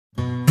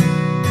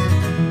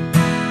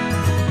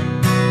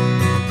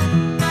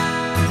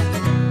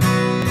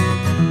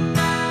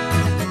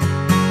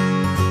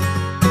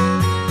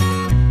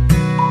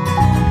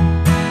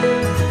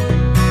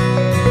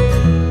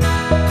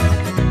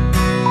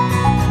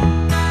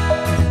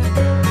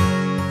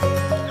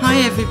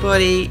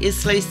everybody,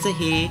 it's Lisa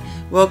here.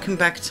 Welcome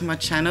back to my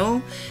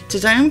channel.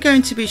 Today I'm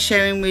going to be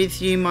sharing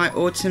with you my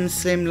Autumn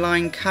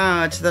Slimline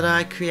card that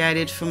I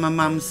created for my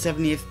mum's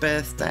 70th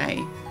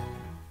birthday.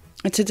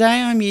 And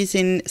today I'm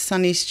using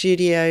Sunny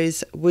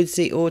Studios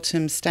Woodsy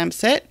Autumn stamp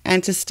set,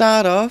 and to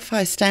start off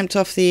I stamped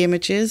off the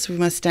images with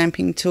my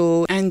stamping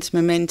tool and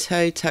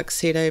Memento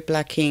Tuxedo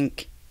black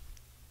ink.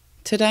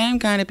 Today I'm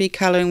going to be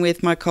colouring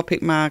with my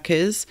Copic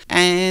markers,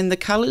 and the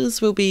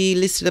colours will be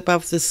listed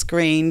above the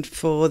screen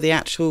for the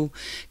actual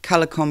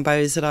colour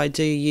combos that I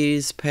do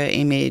use per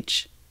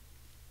image.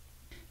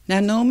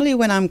 Now normally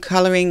when I'm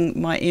colouring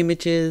my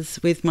images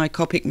with my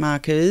Copic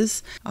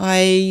markers,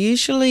 I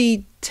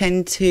usually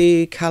tend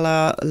to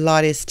colour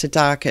lightest to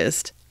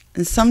darkest,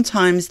 and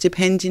sometimes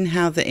depending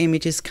how the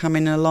image is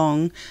coming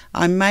along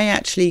I may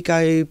actually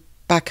go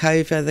back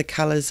over the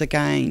colours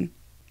again.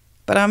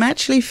 But I'm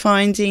actually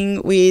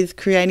finding with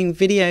creating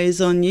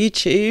videos on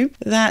YouTube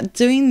that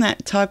doing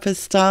that type of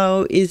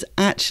style is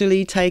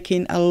actually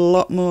taking a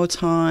lot more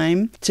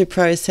time to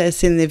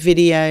process in the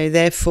video,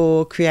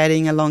 therefore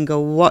creating a longer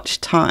watch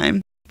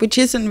time, which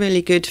isn't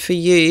really good for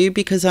you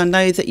because I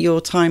know that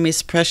your time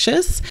is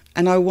precious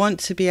and I want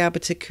to be able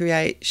to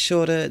create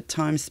shorter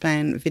time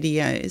span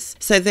videos.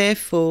 So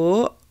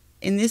therefore,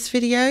 in this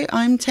video,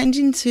 I'm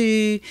tending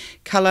to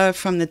colour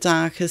from the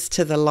darkest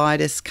to the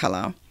lightest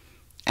colour.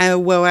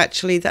 Well,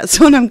 actually, that's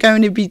what I'm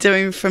going to be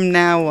doing from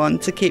now on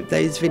to keep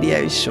those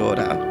videos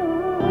shorter.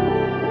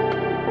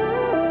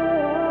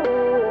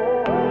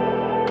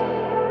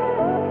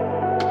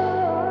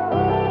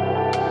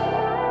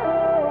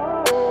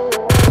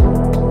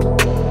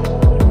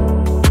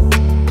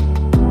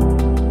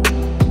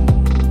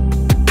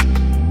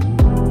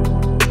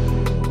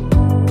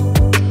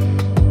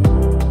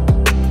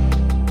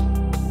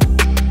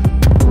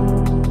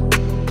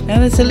 Now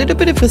there's a little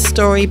bit of a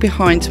story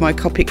behind my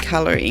Copic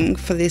colouring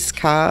for this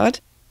card,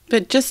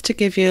 but just to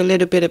give you a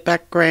little bit of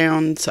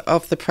background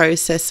of the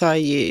process I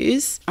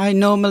use, I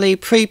normally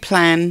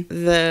pre-plan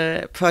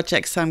the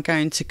projects I'm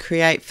going to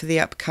create for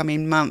the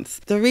upcoming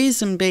month. The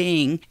reason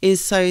being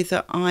is so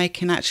that I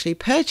can actually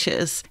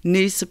purchase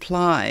new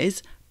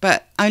supplies,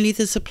 but only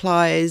the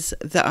supplies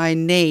that I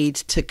need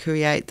to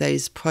create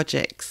those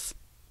projects.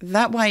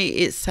 That way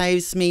it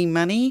saves me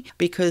money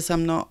because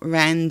I'm not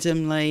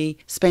randomly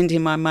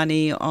spending my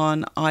money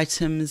on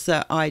items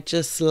that I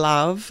just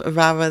love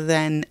rather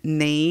than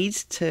need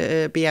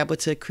to be able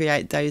to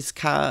create those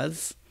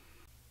cards.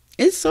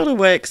 It sort of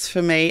works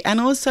for me,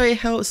 and also it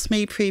helps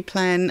me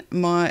pre-plan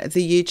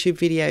the YouTube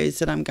videos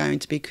that I'm going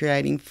to be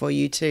creating for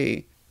you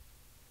too.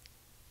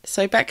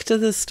 So back to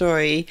the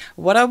story,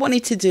 what I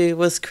wanted to do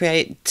was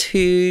create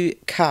two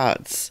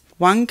cards.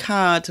 One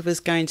card was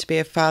going to be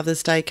a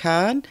Father's Day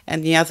card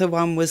and the other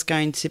one was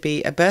going to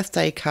be a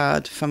birthday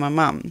card for my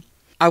mum.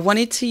 I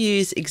wanted to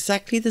use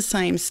exactly the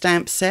same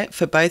stamp set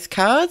for both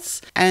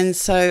cards, and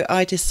so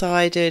I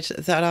decided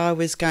that I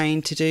was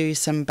going to do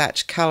some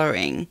batch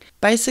colouring.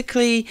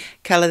 Basically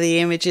colour the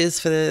images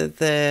for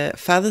the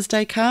Father's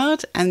Day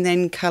card and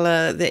then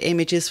colour the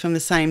images from the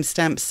same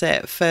stamp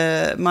set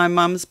for my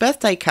mum's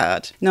birthday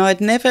card. Now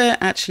I'd never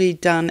actually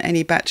done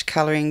any batch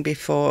colouring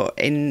before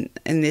in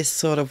this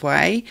sort of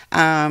way,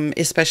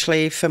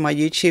 especially for my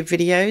YouTube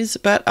videos,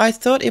 but I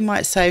thought it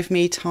might save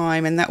me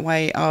time and that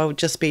way I'll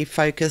just be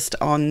focused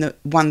on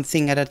one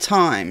thing at a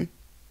time.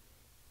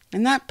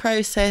 And that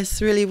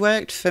process really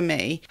worked for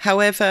me.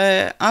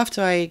 However,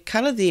 after I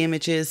coloured the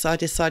images, I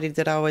decided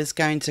that I was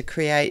going to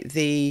create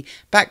the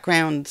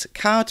background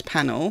card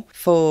panel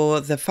for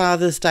the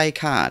Father's Day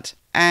card.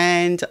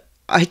 And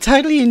I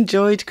totally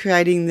enjoyed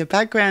creating the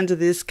background of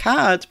this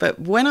card, but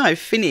when I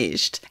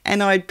finished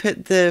and I'd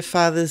put the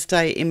Father's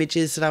Day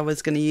images that I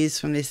was going to use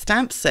from this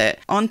stamp set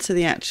onto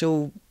the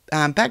actual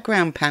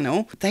background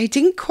panel, they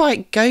didn't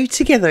quite go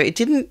together. It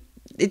didn't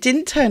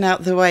turn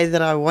out the way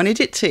that I wanted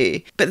it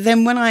to. But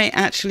then when I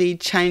actually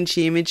changed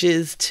the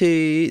images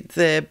to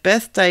the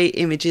birthday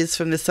images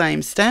from the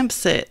same stamp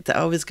set that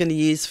I was going to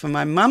use for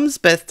my mum's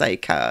birthday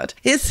card,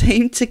 it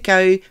seemed to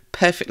go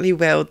perfectly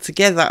well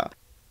together.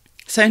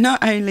 So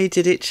not only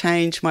did it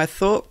change my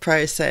thought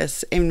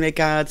process in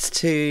regards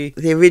to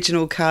the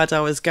original card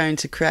I was going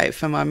to create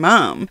for my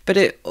mum, but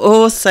it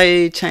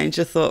also changed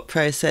the thought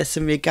process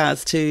in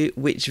regards to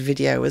which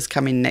video was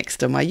coming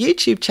next on my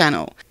YouTube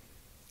channel.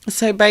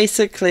 So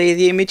basically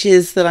the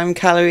images that I'm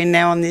colouring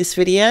now on this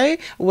video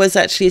was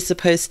actually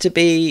supposed to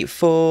be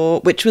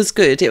for, which was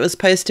good, it was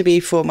supposed to be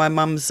for my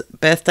mum's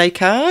birthday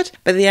card,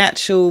 but the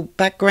actual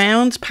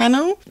background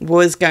panel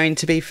was going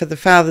to be for the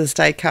Father's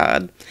Day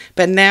card.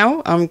 But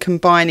now I'm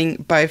combining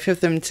both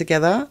of them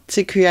together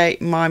to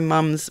create my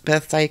mum's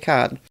birthday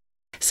card.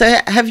 So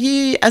have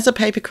you, as a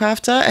paper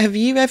crafter, have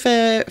you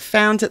ever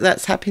found that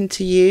that's happened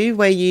to you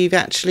where you've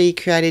actually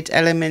created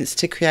elements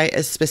to create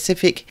a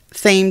specific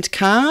themed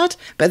card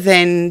but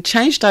then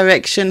changed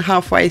direction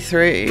halfway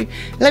through?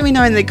 Let me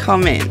know in the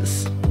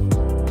comments.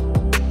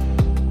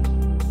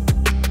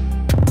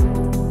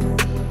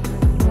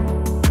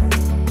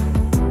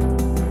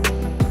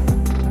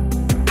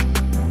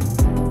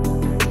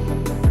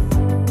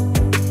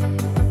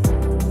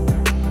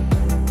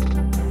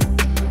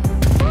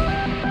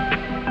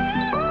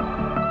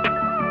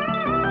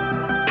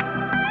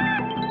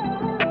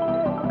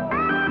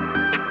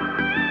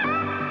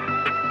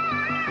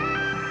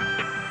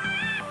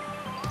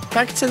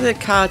 Back to the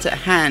card at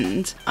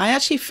hand, I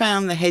actually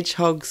found the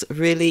hedgehogs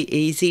really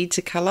easy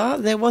to colour.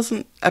 There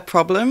wasn't a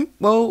problem.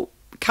 Well,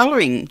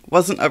 colouring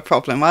wasn't a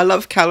problem. I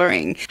love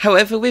colouring.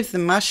 However, with the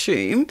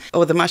mushroom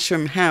or the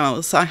mushroom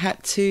house, I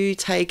had to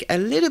take a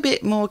little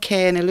bit more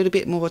care and a little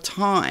bit more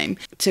time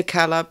to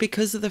colour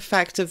because of the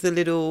fact of the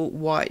little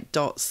white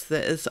dots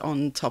that is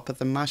on top of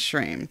the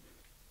mushroom.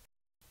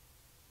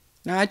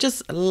 Now, I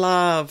just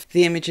love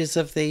the images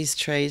of these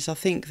trees. I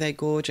think they're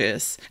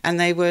gorgeous and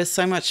they were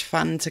so much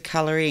fun to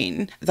colour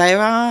in. There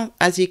are,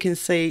 as you can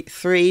see,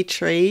 3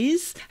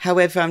 trees.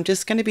 However, I'm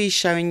just going to be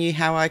showing you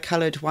how I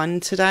coloured one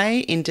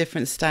today in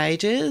different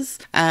stages.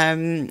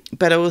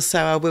 But also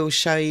I will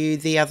show you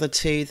the other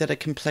 2 that are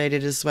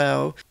completed as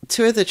well.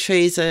 2 of the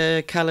trees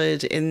are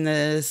coloured in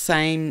the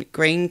same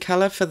green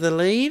colour for the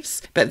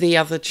leaves, but the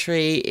other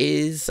tree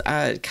is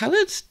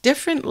coloured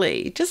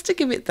differently just to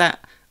give it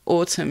that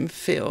autumn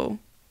feel.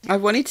 I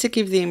wanted to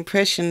give the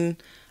impression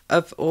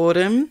of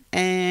autumn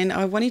and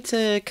I wanted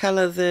to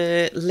colour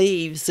the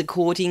leaves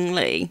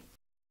accordingly.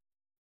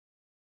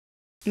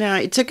 Now,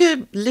 it took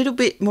a little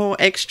bit more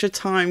extra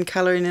time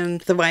colouring in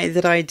the way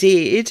that I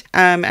did,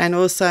 and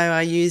also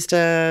I used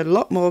a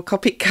lot more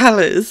Copic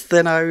colours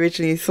than I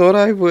originally thought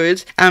I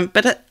would,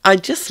 but I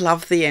just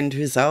love the end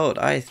result.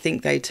 I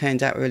think they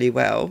turned out really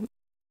well.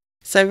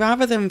 So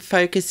rather than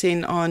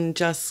focusing on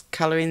just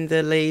colouring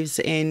the leaves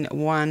in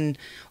 1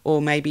 or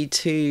maybe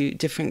 2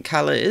 different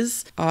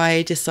colours,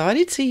 I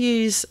decided to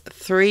use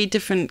 3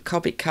 different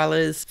Copic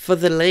colours for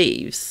the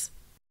leaves.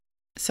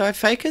 So I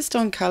focused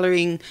on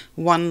colouring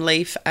 1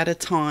 leaf at a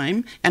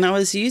time, and I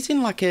was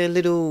using like a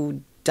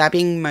little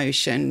dabbing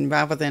motion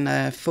rather than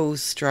a full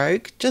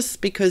stroke,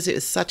 just because it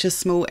was such a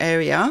small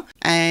area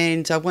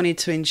and I wanted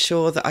to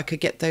ensure that I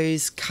could get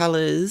those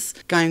colours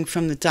going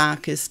from the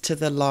darkest to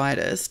the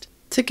lightest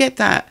to get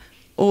that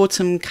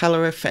autumn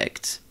colour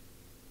effect.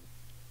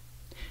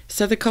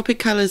 So the Copic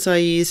colours I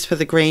used for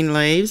the green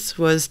leaves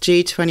was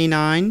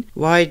G29,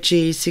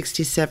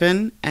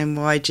 YG67 and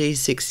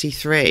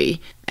YG63.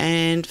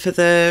 And for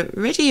the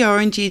reddy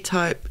orangey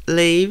type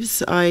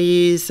leaves I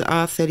use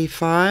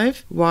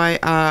R35,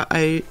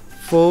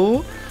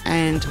 YR04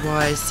 and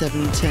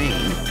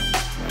Y17.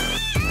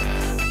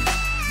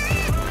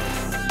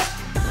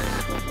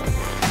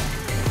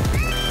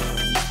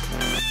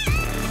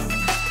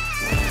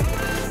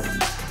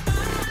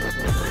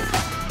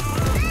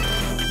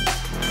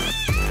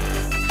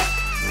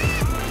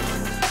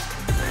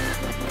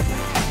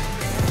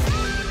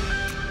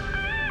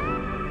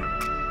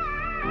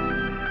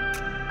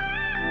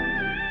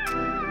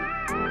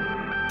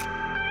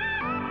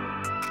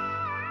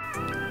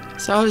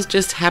 So I was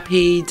just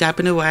happy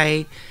dabbing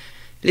away,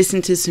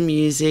 listening to some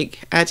music,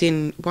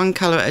 adding 1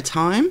 colour at a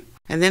time.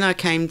 And then I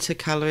came to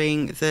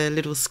colouring the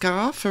little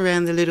scarf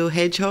around the little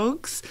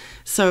hedgehogs.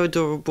 So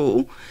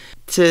adorable.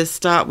 To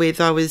start with,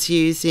 I was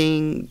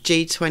using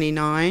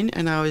G29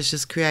 and I was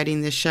just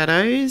creating the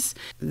shadows.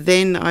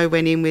 Then I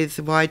went in with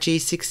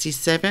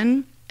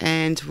YG67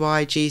 and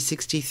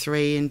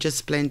YG63 and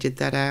just blended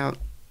that out.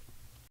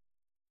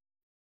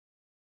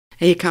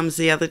 Here comes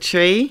the other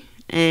tree.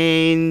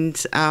 And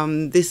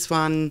this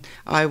one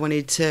I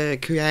wanted to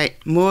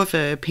create more of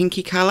a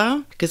pinky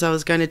colour because I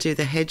was going to do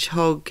the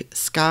hedgehog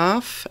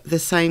scarf the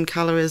same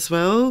colour as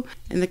well.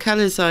 And the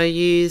colours I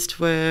used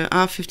were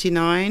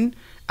R59,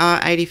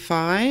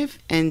 R85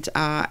 and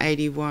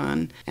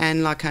R81.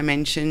 And like I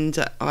mentioned,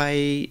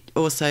 I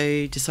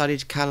also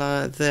decided to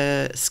colour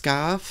the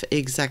scarf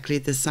exactly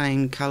the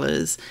same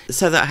colours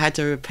so that I had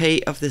a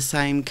repeat of the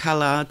same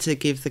colour to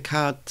give the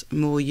card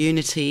more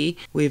unity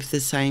with the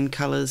same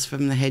colours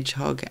from the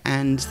hedgehog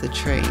and the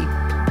tree.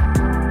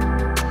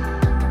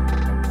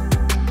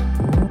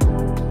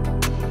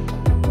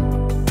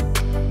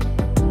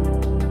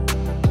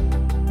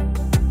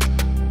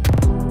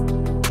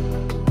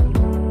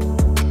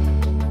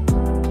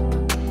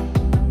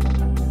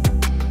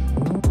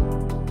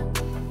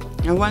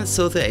 And once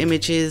all the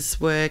images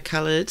were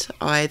coloured,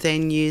 I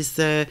then used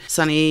the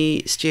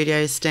Sunny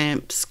Studio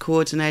Stamps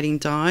coordinating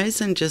dies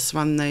and just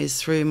run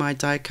those through my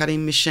die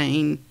cutting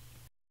machine.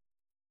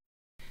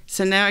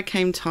 So now it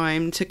came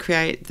time to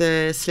create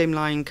the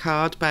slimline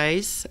card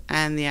base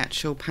and the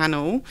actual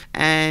panel.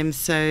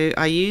 So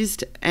I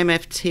used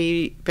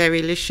MFT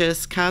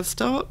Berrylicious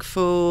cardstock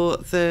for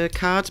the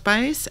card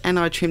base and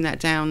I trimmed that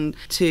down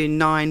to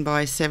 9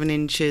 by 7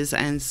 inches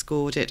and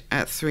scored it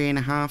at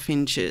 3.5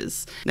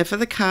 inches. Now for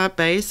the card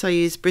base I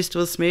used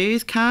Bristol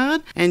Smooth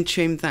card and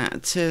trimmed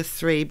that to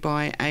 3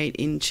 by 8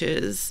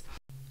 inches.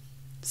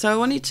 So I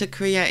wanted to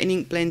create an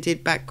ink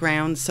blended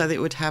background so that it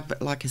would have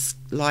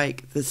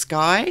like the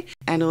sky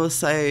and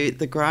also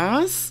the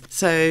grass.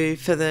 So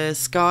for the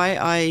sky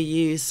I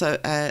used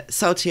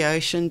Salty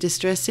Ocean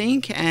Distress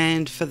ink,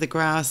 and for the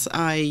grass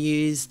I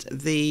used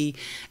the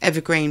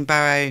Evergreen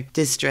Barrow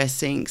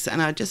Distress inks,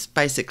 and I just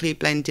basically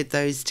blended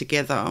those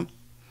together.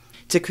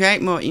 To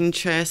create more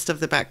interest of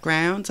the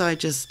background, I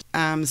just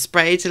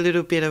sprayed a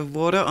little bit of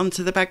water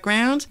onto the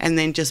background and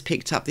then just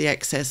picked up the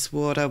excess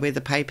water with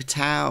a paper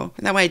towel.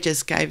 And that way it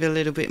just gave a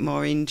little bit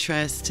more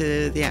interest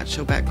to the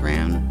actual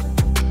background.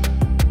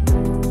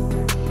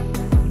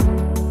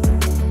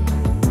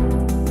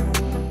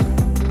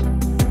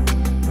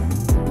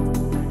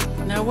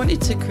 wanted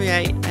to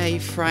create a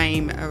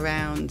frame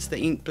around the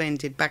ink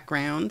blended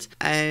background,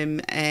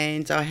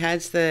 and I had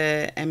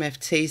the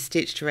MFT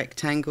stitched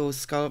rectangle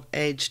scallop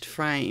edged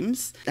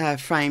frames,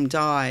 frame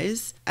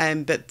dies,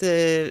 but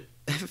the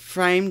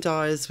frame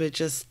dies were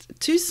just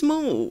too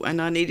small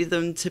and I needed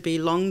them to be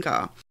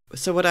longer.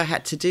 So what I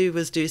had to do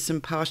was do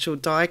some partial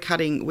die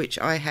cutting, which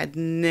I had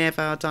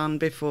never done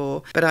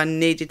before, but I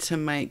needed to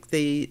make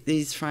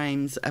these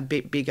frames a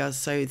bit bigger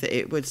so that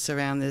it would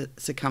surround the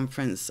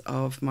circumference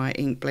of my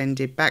ink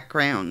blended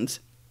background.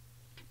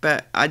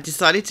 But I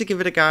decided to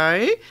give it a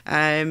go,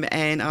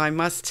 and I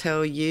must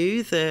tell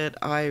you that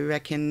I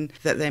reckon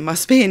that there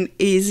must be an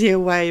easier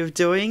way of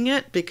doing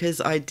it, because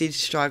I did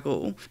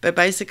struggle. But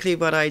basically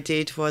what I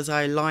did was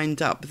I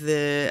lined up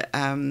the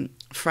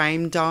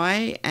frame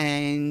die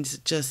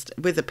and just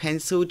with a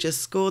pencil just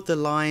scored the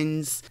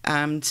lines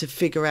to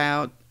figure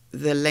out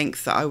the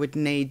length that I would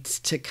need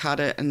to cut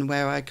it and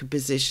where I could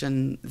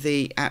position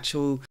the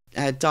actual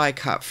die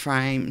cut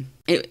frame.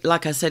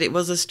 Like I said, it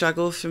was a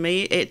struggle for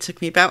me. It took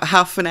me about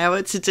half an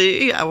hour to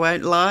do, I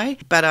won't lie,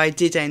 but I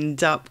did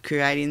end up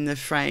creating the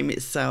frame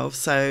itself,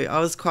 so I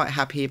was quite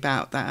happy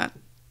about that.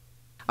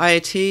 I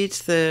adhered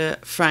the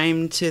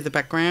frame to the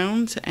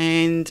background,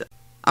 and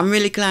I'm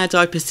really glad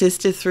I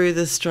persisted through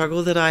the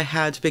struggle that I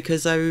had,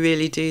 because I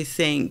really do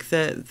think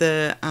that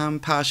the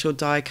partial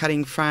die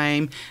cutting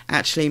frame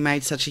actually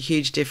made such a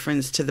huge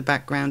difference to the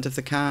background of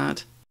the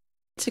card.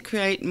 To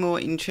create more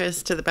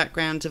interest to the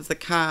background of the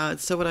card,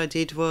 so what I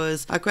did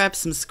was I grabbed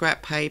some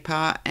scrap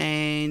paper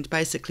and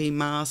basically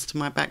masked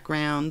my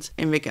background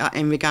in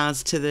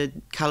regards to the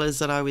colours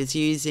that I was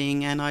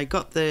using, and I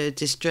got the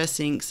distress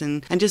inks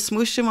and just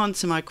smooshed them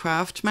onto my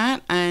craft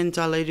mat and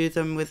diluted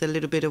them with a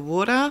little bit of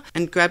water,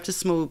 and grabbed a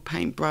small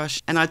paintbrush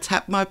and I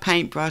tapped my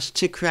paintbrush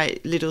to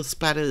create little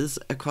splatters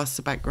across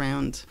the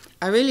background.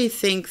 I really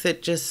think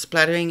that just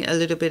splattering a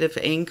little bit of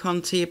ink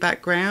onto your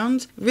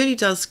background really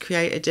does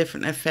create a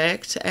different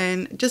effect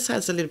and just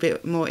adds a little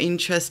bit more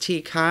interest to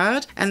your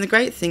card. And the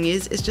great thing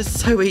is, it's just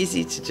so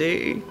easy to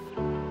do.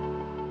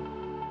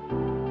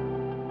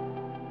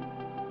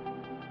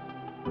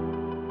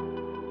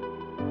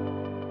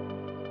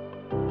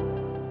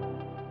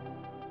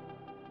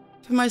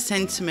 For my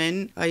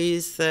sentiment, I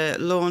used the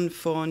Lawn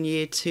Fawn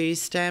Year 2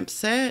 stamp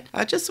set.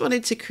 I just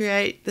wanted to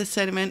create the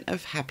sentiment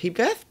of happy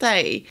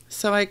birthday.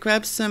 So I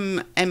grabbed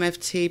some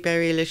MFT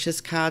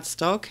Berrylicious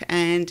cardstock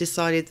and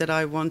decided that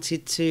I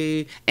wanted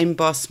to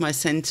emboss my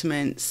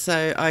sentiment.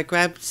 So I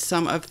grabbed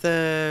some of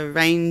the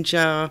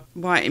Ranger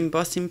white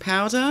embossing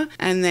powder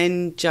and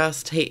then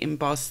just heat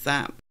embossed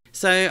that.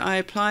 So I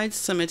applied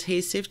some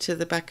adhesive to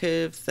the back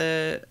of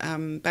the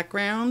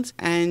background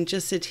and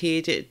just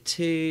adhered it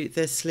to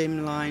the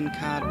slimline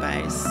card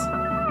base.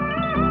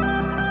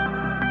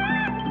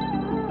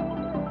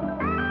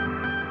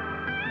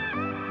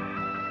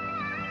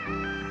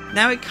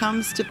 Now it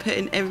comes to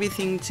putting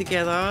everything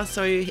together.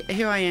 So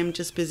here I am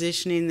just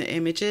positioning the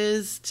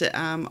images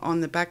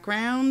on the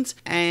background,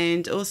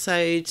 and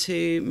also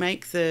to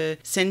make the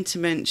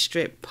sentiment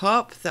strip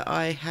pop that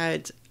I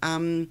had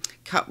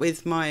cut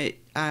with my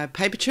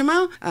paper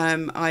trimmer.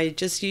 I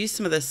just used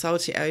some of the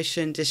Salty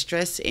Ocean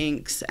Distress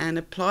inks and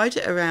applied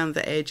it around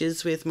the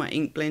edges with my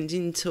ink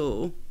blending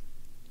tool.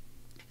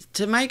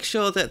 To make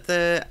sure that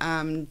the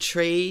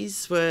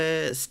trees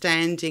were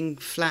standing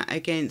flat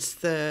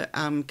against the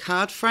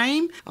card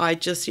frame, I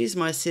just used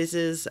my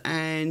scissors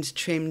and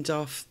trimmed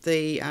off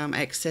the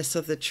excess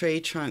of the tree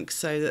trunk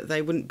so that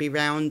they wouldn't be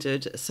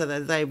rounded, so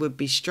that they would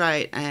be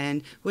straight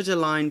and would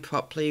align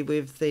properly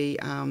with the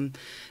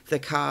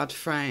card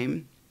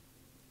frame.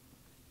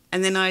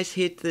 And then I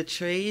adhered the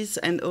trees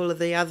and all of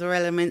the other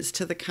elements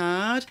to the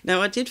card.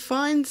 Now I did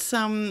find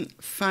some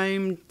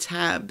foam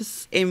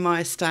tabs in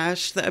my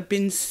stash that have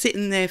been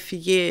sitting there for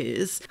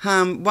years.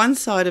 One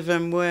side of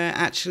them were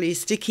actually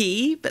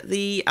sticky, but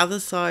the other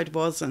side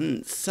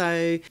wasn't.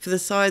 So for the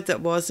side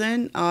that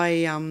wasn't,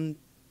 I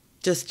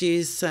just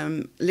used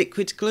some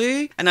liquid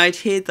glue and I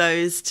adhered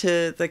those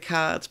to the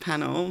card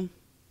panel.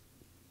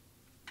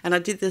 And I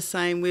did the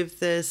same with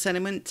the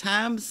sentiment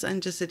tabs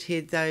and just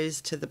adhered those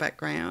to the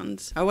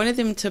background. I wanted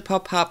them to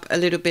pop up a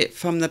little bit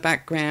from the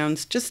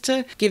background just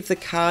to give the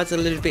cards a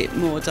little bit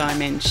more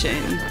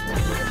dimension.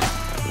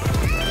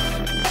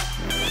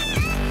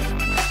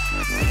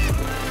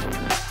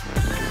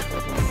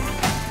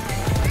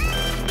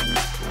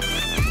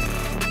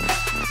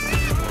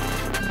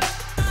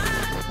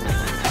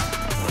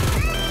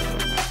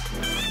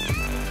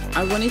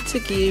 I wanted to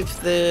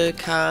give the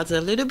cards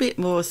a little bit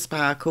more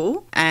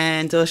sparkle,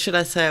 or should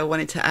I say I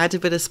wanted to add a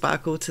bit of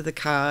sparkle to the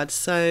card.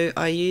 So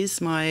I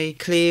used my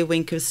clear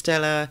Wink of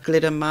Stella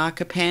glitter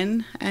marker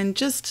pen and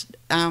just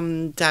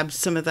dabbed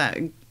some of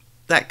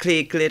that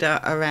clear glitter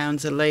around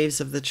the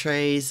leaves of the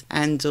trees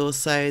and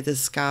also the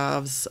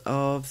scarves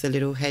of the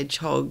little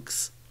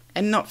hedgehogs.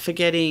 And not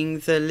forgetting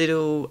the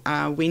little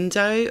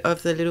window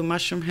of the little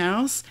mushroom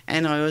house,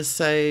 and I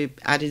also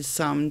added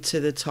some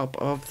to the top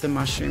of the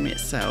mushroom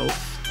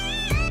itself.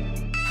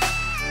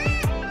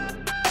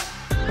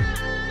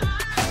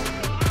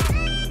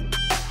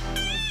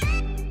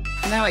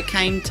 Now it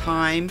came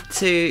time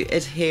to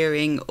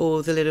adhering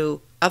all the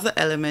little other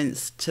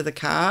elements to the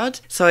card.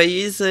 So I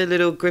use the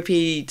little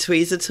grippy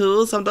tweezer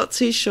tools. I'm not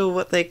too sure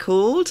what they're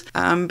called,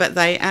 but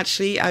they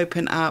actually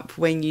open up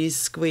when you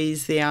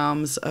squeeze the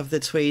arms of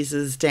the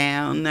tweezers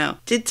down. Now,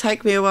 it did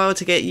take me a while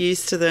to get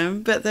used to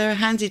them, but they're a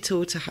handy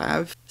tool to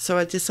have. So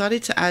I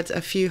decided to add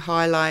a few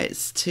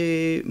highlights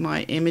to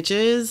my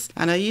images,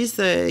 and I used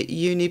the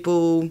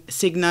Uniball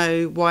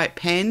Signo white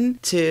pen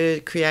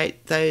to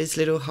create those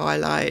little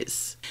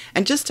highlights.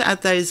 And just to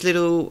add those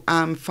little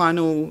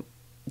final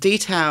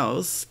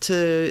details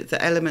to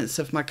the elements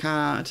of my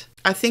card.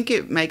 I think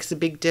it makes a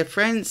big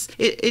difference.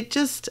 It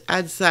just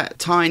adds that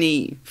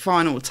tiny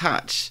final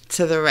touch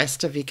to the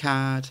rest of your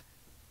card.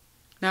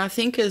 Now, I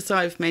think, as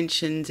I've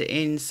mentioned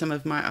in some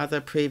of my other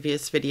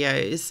previous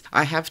videos,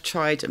 I have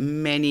tried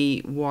many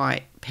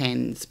white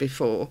pens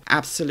before,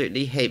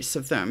 absolutely heaps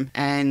of them,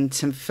 and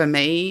for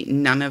me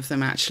none of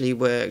them actually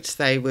worked.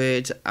 They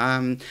would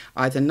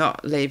either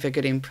not leave a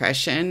good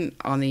impression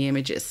on the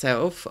image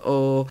itself,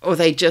 or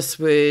they just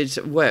would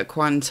work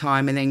one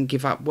time and then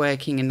give up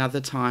working another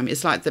time.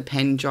 It's like the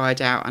pen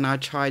dried out, and I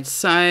tried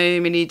so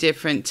many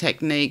different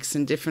techniques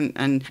and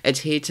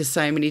adhered to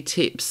so many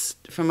tips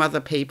from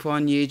other people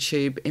on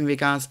YouTube in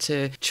regards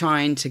to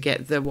trying to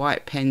get the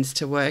white pens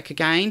to work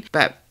again,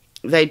 but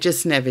they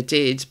just never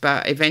did.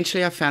 But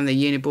eventually I found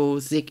the Uniball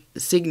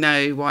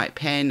Signo white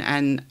pen,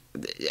 and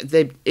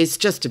it's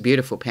just a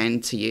beautiful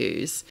pen to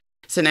use.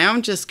 So now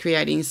I'm just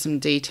creating some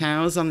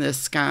details on the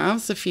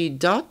scarves, a few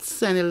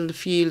dots and a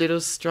few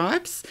little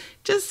stripes.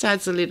 Just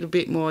adds a little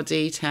bit more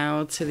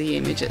detail to the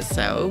image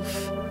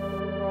itself.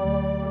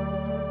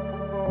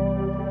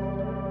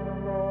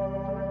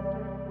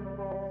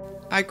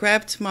 I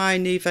grabbed my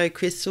Nouveau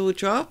Crystal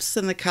drops,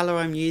 and the colour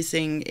I'm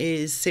using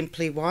is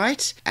Simply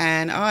White,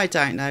 and I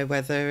don't know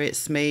whether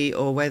it's me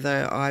or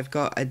whether I've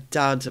got a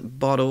dud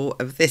bottle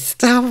of this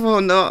stuff or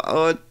not,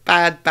 or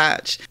bad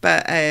batch,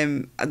 but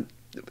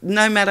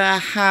no matter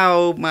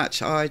how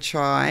much I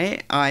try,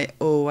 I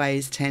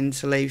always tend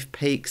to leave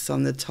peaks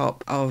on the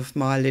top of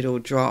my little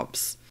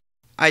drops.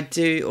 I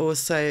do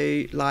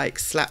also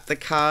slap the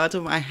card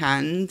on my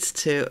hand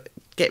to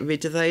get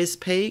rid of those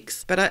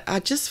peaks, but I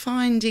just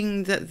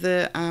finding that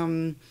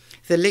the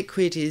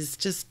liquid is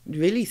just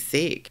really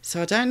thick,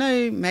 so I don't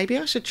know, maybe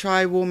I should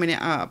try warming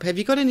it up. Have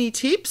you got any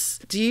tips?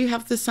 Do you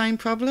have the same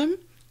problem?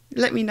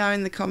 Let me know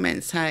in the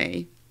comments,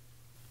 hey.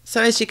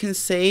 So as you can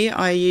see,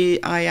 I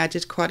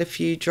added quite a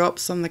few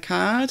drops on the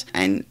card,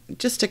 and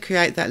just to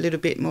create that little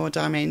bit more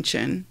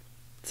dimension.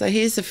 So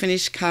here's the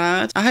finished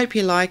card. I hope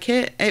you like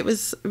it. It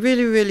was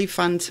really, really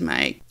fun to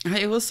make.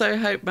 I also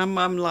hope my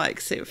mum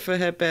likes it for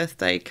her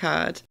birthday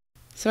card.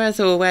 So as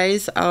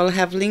always, I'll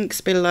have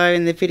links below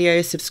in the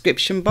video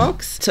subscription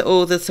box to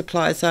all the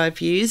supplies I've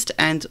used,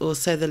 and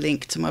also the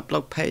link to my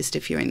blog post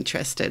if you're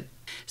interested.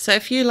 So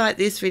if you like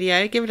this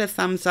video, give it a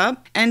thumbs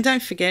up, and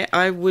don't forget,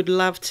 I would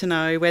love to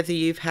know whether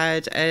you've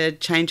had a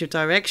change of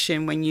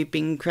direction when you've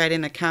been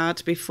creating a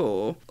card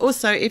before.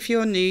 Also, if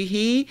you're new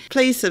here,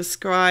 please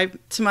subscribe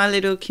to my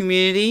little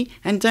community,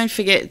 and don't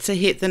forget to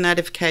hit the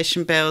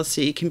notification bell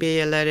so you can be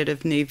alerted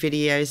of new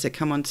videos that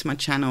come onto my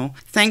channel.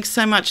 Thanks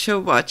so much for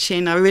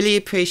watching. I really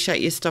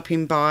appreciate you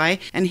stopping by,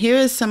 and here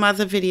are some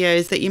other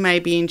videos that you may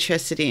be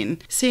interested in.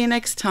 See you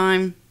next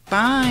time.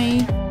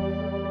 Bye.